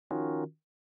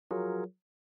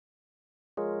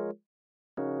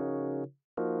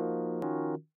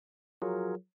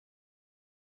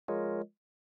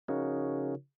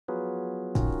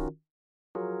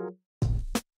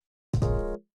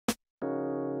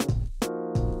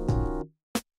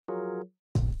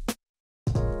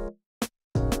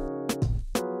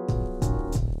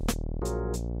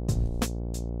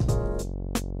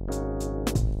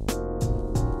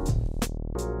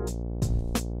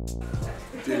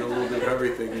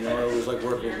everything. You know, I always like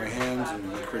working with my hands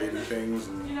and creating things.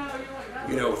 And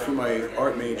you know, through my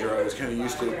art major, I was kind of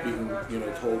used to being, you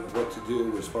know, told what to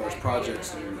do as far as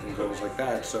projects and goes like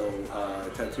that. So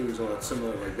tattooing is a lot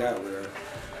similar like that, where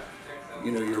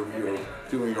you know you're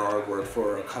doing your artwork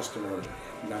for a customer,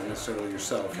 not necessarily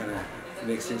yourself. Kind of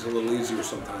makes things a little easier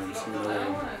sometimes. You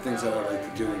know, things that I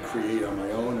like to do and create on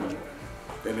my own, and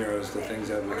then there's the things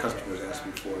that the customers ask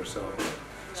me for. So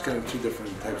it's kind of two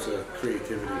different types of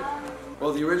creativity.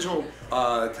 Well, the original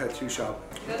tattoo shop,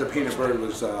 the Peanut Bird,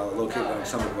 was located on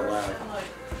Somerville Ave,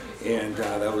 and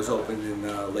that was opened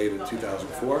in late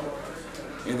 2004.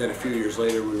 And then a few years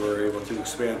later, we were able to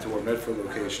expand to our Medford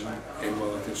location in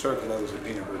Wellington Circle. That was the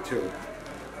Peanut Bird 2.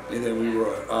 And then we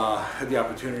had the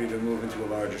opportunity to move into a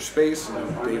larger space in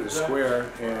Davis Square,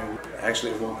 and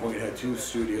actually at one point had 2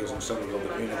 studios in Somerville, the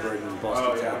Peanut Bird and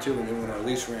Boston Tattoo. And then when our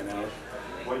lease ran out,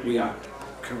 we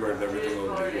converted everything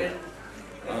over to here.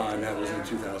 And that was in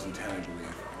 2010, I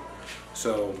believe.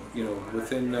 So, you know,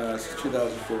 within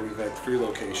 2004, we've had 3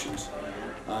 locations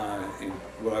in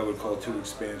what I would call 2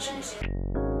 expansions.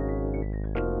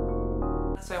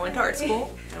 So I went to art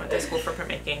school. I went to school for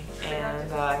printmaking,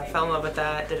 and I fell in love with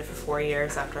that. Did it for 4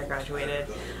 years after I graduated,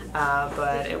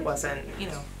 but it wasn't, you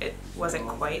know, it wasn't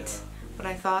quite what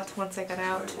I thought once I got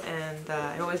out. And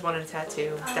I always wanted a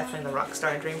tattoo. It's definitely the rock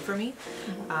star dream for me.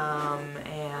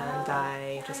 And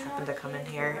I just happened to come in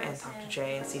here and talk to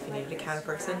Jay and see if he needed a counter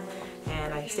person.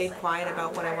 And I stayed quiet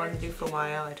about what I wanted to do for a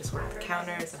while. I just worked the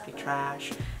counters, empty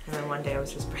trash, and then one day I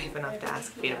was just brave enough to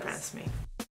ask if he'd apprentice me.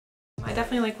 I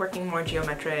definitely like working more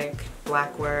geometric,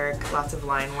 black work, lots of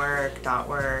line work, dot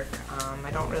work. I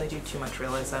don't really do too much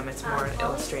realism. It's more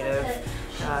illustrative,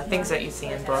 things that you see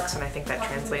in books, and I think that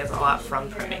translates a lot from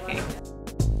printmaking.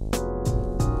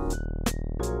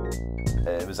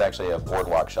 It was actually a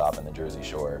boardwalk shop in the Jersey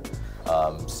Shore,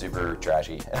 super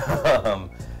trashy.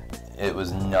 It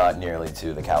was not nearly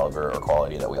to the caliber or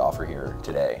quality that we offer here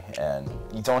today, and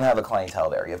you don't have a clientele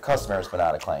there. You have customers, but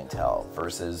not a clientele,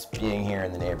 versus being here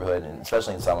in the neighborhood, and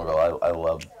especially in Somerville. I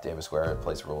love Davis Square,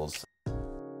 place rules.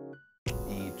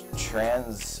 The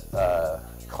trans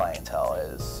clientele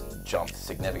has jumped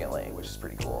significantly, which is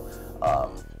pretty cool.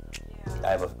 I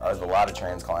have a lot of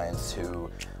trans clients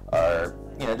who are,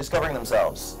 you know, discovering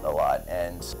themselves a lot,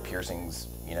 and piercings,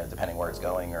 you know, depending where it's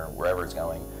going or wherever it's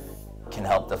going, can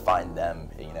help define them,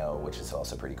 you know, which is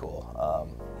also pretty cool,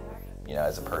 you know,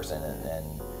 as a person,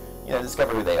 and you know,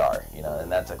 discover who they are, you know,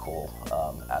 and that's a cool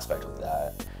aspect with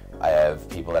that. I have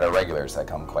people that are regulars that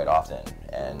come quite often,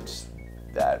 and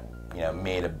that, you know,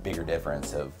 made a bigger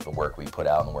difference of the work we put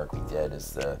out and the work we did is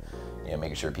the, you know,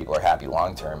 making sure people are happy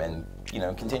long term and, you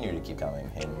know, continue to keep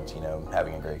coming and, you know,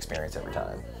 having a great experience every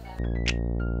time.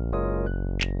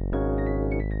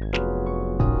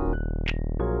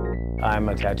 I'm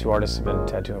a tattoo artist. I've been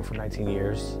tattooing for 19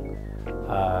 years.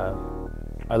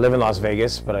 I live in Las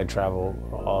Vegas, but I travel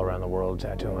all around the world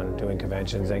tattooing, doing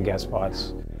conventions and guest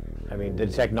spots. I mean, the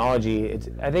technology,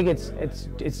 I think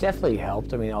it's definitely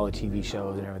helped. I mean, all the TV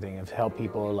shows and everything have helped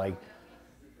people. Like,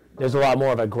 there's a lot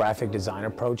more of a graphic design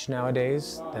approach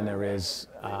nowadays than there is,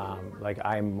 like,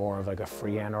 I'm more of like a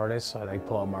freehand artist, so I like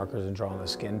pull out markers and draw on the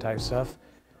skin type stuff.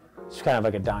 It's kind of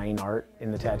like a dying art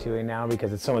in the tattooing now,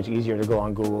 because it's so much easier to go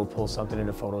on Google, pull something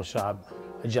into Photoshop,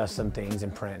 adjust some things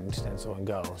and print and stencil and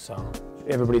go. So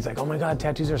everybody's like, oh my God,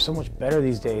 tattoos are so much better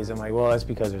these days. I'm like, well, that's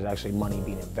because there's actually money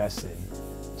being invested.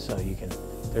 So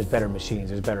there's better machines,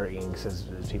 there's better inks, as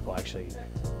people actually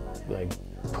like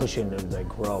pushing to like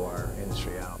grow our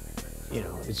industry out. You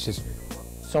know, it's just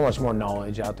so much more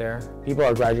knowledge out there. People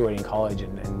are graduating college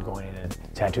and going into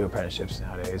tattoo apprenticeships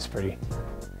nowadays. It's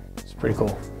pretty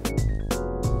cool.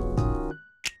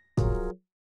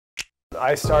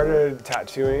 I started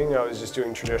tattooing. I was just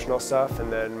doing traditional stuff,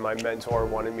 and then my mentor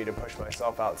wanted me to push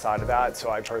myself outside of that, so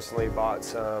I personally bought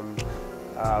some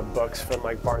books from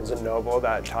like Barnes & Noble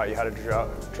that taught you how to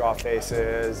draw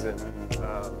faces and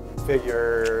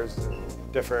figures,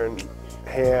 different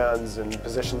hands and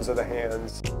positions of the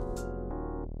hands.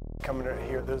 Coming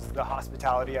here, there's the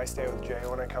hospitality. I stay with Jay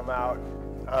when I come out.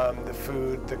 The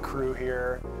food, the crew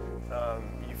here,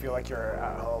 you feel like you're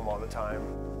at home all the time.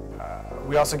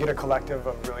 We also get a collective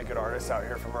of really good artists out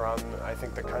here from around, I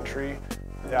think, the country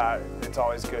that it's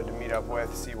always good to meet up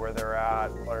with, see where they're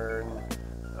at, learn.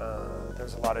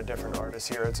 There's a lot of different artists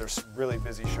here. It's a really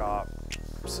busy shop,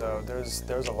 so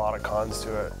there's a lot of cons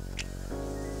to it.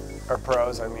 Or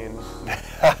pros, I mean.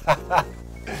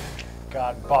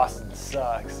 God, Boston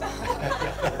sucks.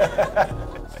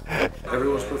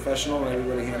 Everyone's professional and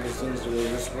everybody handles things the way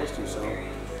they're supposed to, so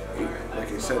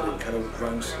like I said, it kind of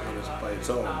runs by its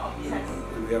own.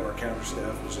 We have our counter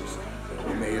staff, which is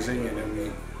amazing, and then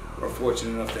we are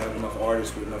fortunate enough to have enough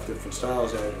artists with enough different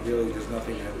styles that really there's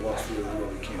nothing that Wallsfield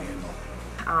really can't handle.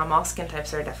 All skin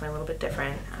types are definitely a little bit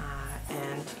different,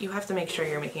 and you have to make sure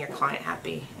you're making your client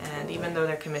happy. And even though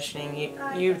they're commissioning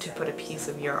you to put a piece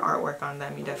of your artwork on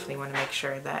them, you definitely want to make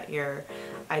sure that you're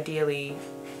ideally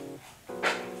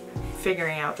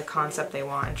figuring out the concept they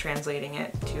want and translating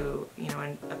it to, you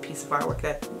know, a piece of artwork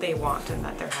that they want and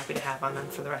that they're happy to have on them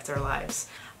for the rest of their lives.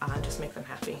 Just make them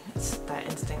happy. It's that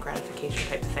instant gratification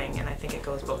type of thing, and I think it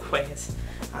goes both ways.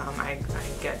 I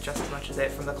get just as much of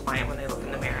it from the client when they look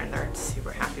in the mirror and they're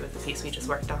super happy with the piece we just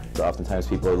worked on. So oftentimes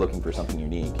people are looking for something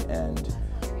unique, and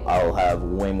I'll have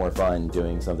way more fun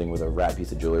doing something with a rad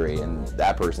piece of jewelry, and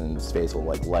that person's face will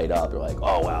like light up. They're like,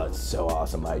 oh wow, it's so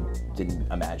awesome, I didn't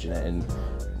imagine it. And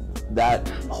that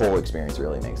whole experience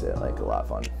really makes it like a lot of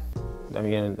fun. I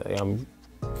mean, I'm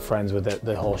friends with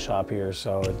the whole shop here,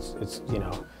 so it's you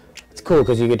know, it's cool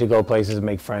because you get to go places and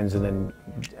make friends, and then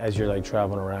as you're like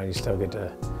traveling around, you still get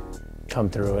to come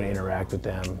through and interact with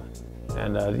them.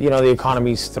 And you know, the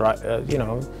economy's you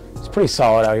know, it's pretty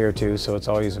solid out here too, so it's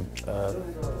always a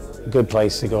good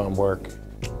place to go and work.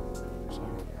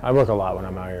 So I work a lot when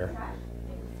I'm out here.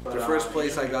 The first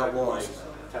place I got lost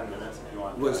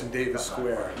was in Davis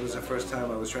Square. It was the first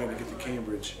time I was trying to get to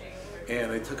Cambridge,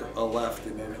 and I took a left,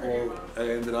 and then I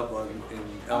ended up in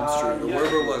Elm Street, or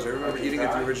wherever it was. I remember eating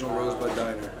at the original Rosebud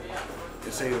Diner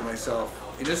and saying to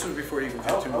myself, and this was before even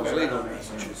tattooing was legal in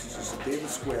Massachusetts, so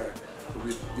Davis Square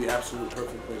would be the absolute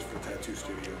perfect place for a tattoo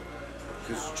studio.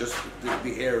 Because just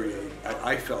the area,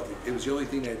 I felt it was the only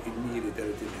thing that it needed that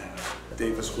it didn't have.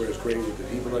 Davis Square is great with the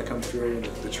people that come through, and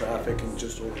the traffic, and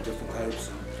just all the different types,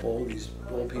 and all these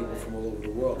old people from all over the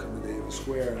world come to Davis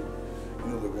Square, and you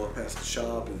know, they walk past the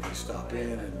shop and they stop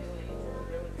in, and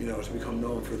you know, it's become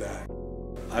known for that.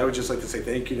 I would just like to say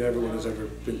thank you to everyone who's ever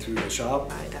been through the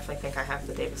shop. I definitely think I have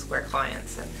the Davis Square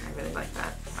clients, and I really like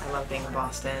that. I love being in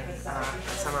Boston.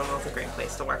 Somerville is a great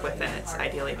place to work with, and it's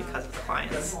ideally because of the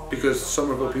clients. Because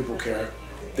Somerville people care.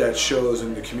 That shows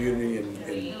in the community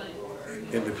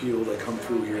and the people that come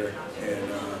through here,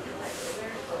 and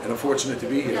I'm fortunate to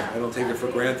be here. I don't take it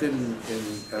for granted, and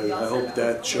I hope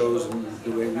that shows in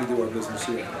the way we do our business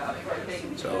here.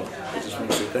 So I just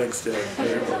want to say thanks to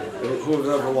whoever's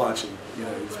ever watching. You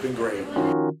know, it's been great.